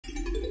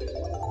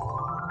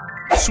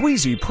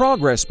Sweezy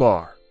progress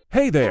bar.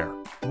 Hey there,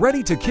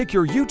 ready to kick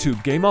your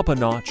YouTube game up a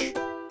notch?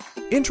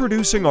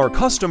 Introducing our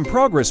custom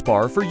progress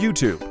bar for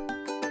YouTube.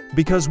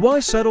 Because why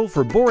settle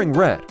for boring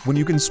red when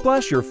you can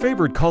splash your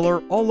favorite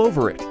color all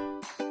over it?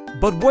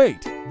 But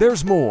wait,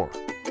 there's more.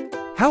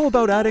 How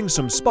about adding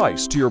some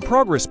spice to your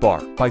progress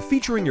bar by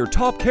featuring your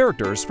top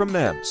characters from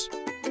memes,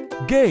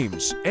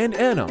 games, and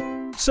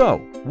anime? So,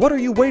 what are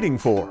you waiting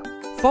for?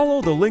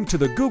 Follow the link to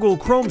the Google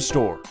Chrome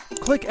store,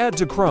 click Add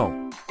to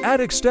Chrome,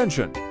 add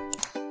extension.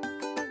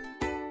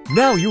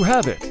 Now you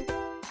have it.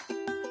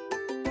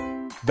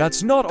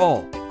 That's not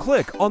all.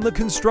 Click on the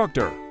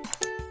constructor.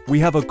 We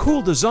have a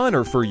cool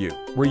designer for you,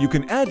 where you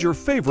can add your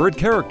favorite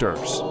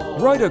characters.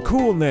 Write a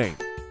cool name,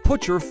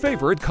 put your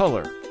favorite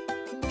color.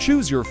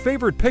 Choose your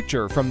favorite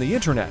picture from the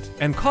internet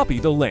and copy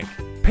the link.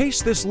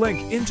 Paste this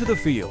link into the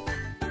field.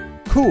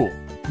 Cool,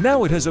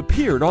 now it has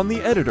appeared on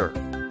the editor.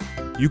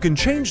 You can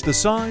change the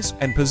size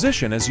and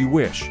position as you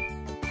wish.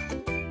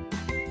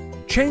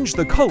 Change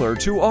the color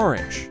to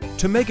orange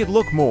to make it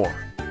look more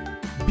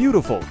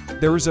beautiful.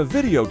 There is a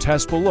video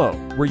test below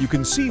where you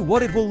can see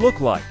what it will look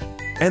like.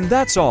 And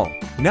that's all.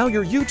 Now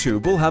your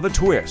YouTube will have a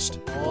twist.